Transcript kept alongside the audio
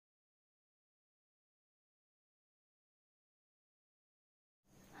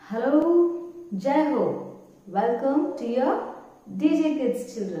Hello, Jai Ho. Welcome to your DJ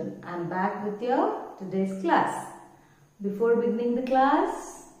Kids children. I'm back with your today's class. Before beginning the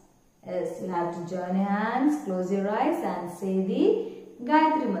class, yes, you have to join your hands, close your eyes and say the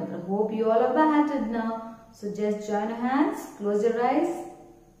Gayatri Mantra. Hope you all are bahated now. So just join your hands, close your eyes,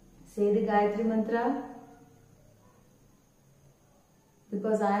 say the Gayatri Mantra.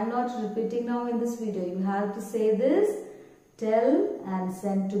 Because I am not repeating now in this video, you have to say this. Tell and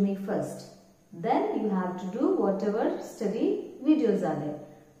send to me first. Then you have to do whatever study videos are there.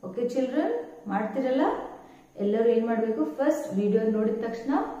 Okay children? ಮಾಡ್ತಿರಲ್ಲ ಎಲ್ಲರೂ ಏನು ಮಾಡಬೇಕು first video ನೋಡಿದ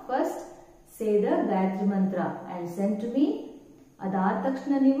ತಕ್ಷಣ first say the Gayatri Mantra and send to me. ಅದಾದ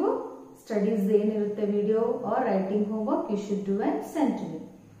ತಕ್ಷಣ ನೀವು studies ಏನಿರುತ್ತೆ video or writing homework you should do and send to me.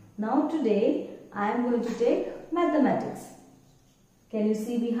 Now today I am going to take mathematics. Can you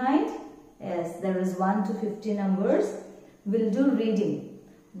see behind? Yes, there is 1 to 50 numbers. We'll do reading.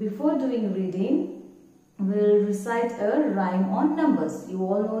 Before doing reading, we'll recite a rhyme on numbers. You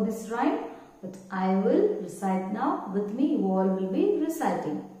all know this rhyme, but I will recite now. With me, you all will be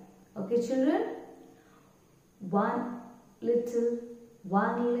reciting. Okay, children? One little,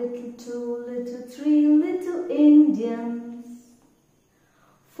 two little, three little Indians.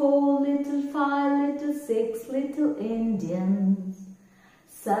 4 little, 5 little, 6 little Indians.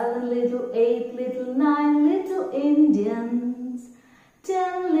 7 little, 8 little, 9 little Indians.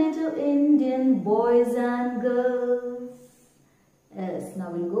 10 little Indian boys and girls. Yes, now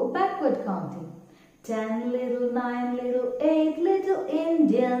we'll go backward counting. 10 little, 9 little, 8 little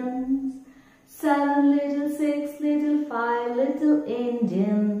Indians. 7 little, 6 little, 5 little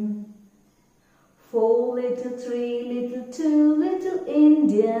Indians. 4 little, 3 little, 2 little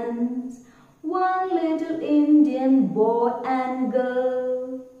Indians. 1 little Indian boy and girl.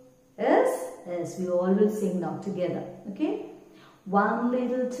 Yes? Yes, we all will sing now together. Okay? 1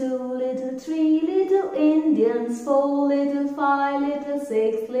 little, 2 little, 3 little Indians. 4 little, 5 little,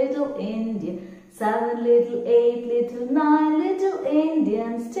 6 little Indians. 7 little, 8 little, 9 little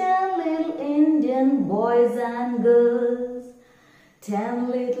Indians. 10 little Indian boys and girls. 10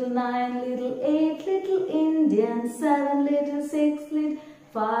 little, 9 little, 8 little Indians. 7 little, 6 little,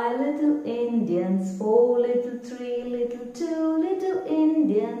 5 little Indians, 4 little, 3 little, 2 little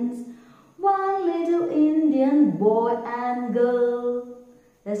Indians, 1 little Indian boy and girl.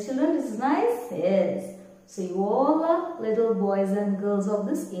 Yes children, this is nice? Yes. So you all are little boys and girls of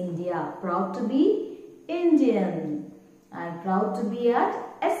this India. Proud to be Indian. I'm proud to be at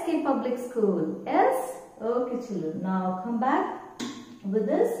SK Public School. Yes? Okay children, now come back with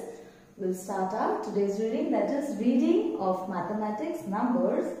this. We'll start our today's reading, that is reading of mathematics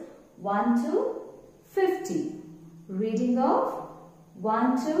numbers 1 to 50. Reading of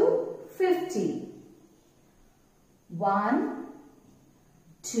 1 to 50. 1,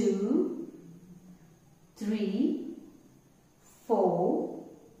 2, 3, 4,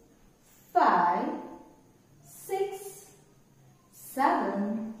 5, 6,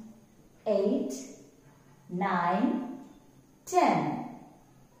 7, 8, 9, 10.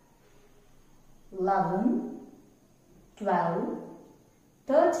 11, 12,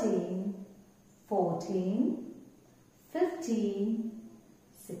 13, 14, 15,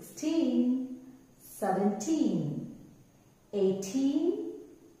 16, 17, 18,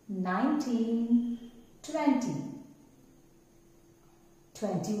 19, 20,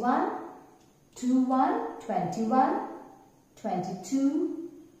 21, 21, 22,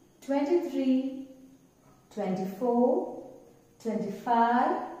 23, 24,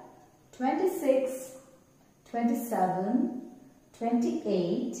 25, 26, 27,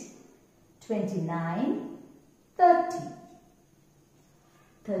 28, 29, 30,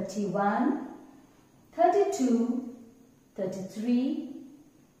 31, 32, 33,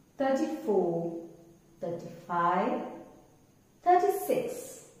 34, 35,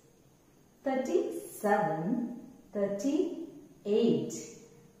 36, 37, 38,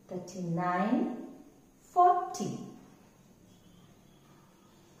 39, 40.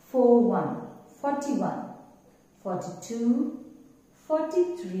 41, 41, 42,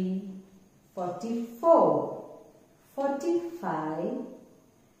 43, 44, 45,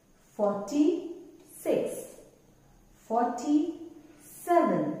 46,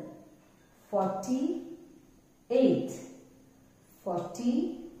 47, 48,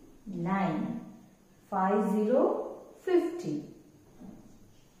 49, 50,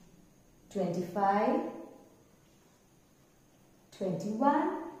 25,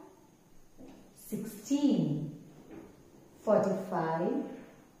 21, 16, 45,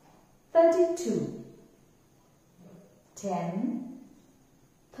 32, 10,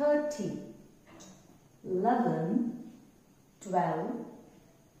 30, 11, 12,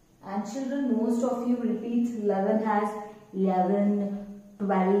 And children, most of you repeat 11 as 11,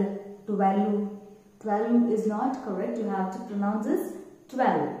 12, 12. 12 is not correct. You have to pronounce this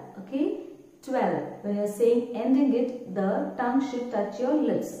 12. Okay? 12. When you are saying ending it, the tongue should touch your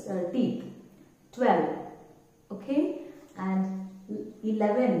lips, teeth. 12. Okay? And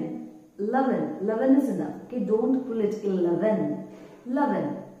 11. 11. 11 is enough. Okay? Don't pull it 11.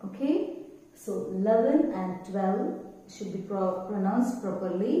 11. Okay? So 11 and 12 should be pronounced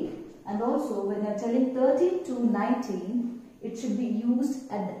properly. And also when you are telling 13 to 19, it should be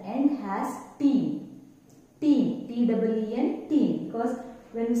used at the end as teen. Teen. T-E-E-N, teen. Because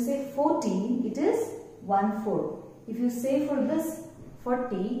when you say 14, it is 1-4. If you say for this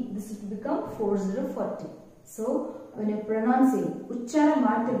 40, this will become 4040. So when you are pronouncing, uchchara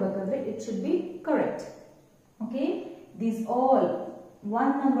martirbekanದ್ರೆ, it should be correct. Okay? These all,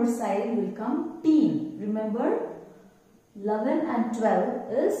 one number side will come teen. Remember, 11 and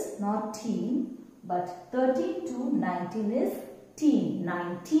 12 is not teen, but 13 to 19 is teen.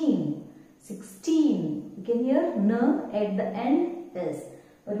 19, 16. You can hear n at the end is.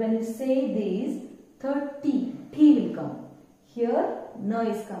 But when you say these, 30, T will come. Here, n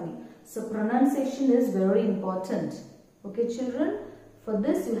is coming. So pronunciation is very important. Okay, children? For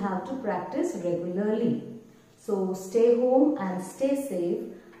this, you have to practice regularly. So stay home and stay safe.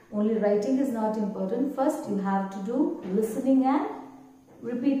 Only writing is not important. First, you have to do listening and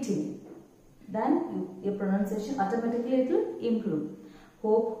repeating. Then your pronunciation automatically it will improve.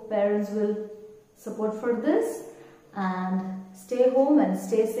 Hope parents will support for this. And stay home and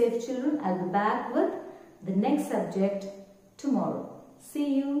stay safe, children. I'll be back with the next subject tomorrow.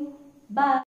 See you. Bye.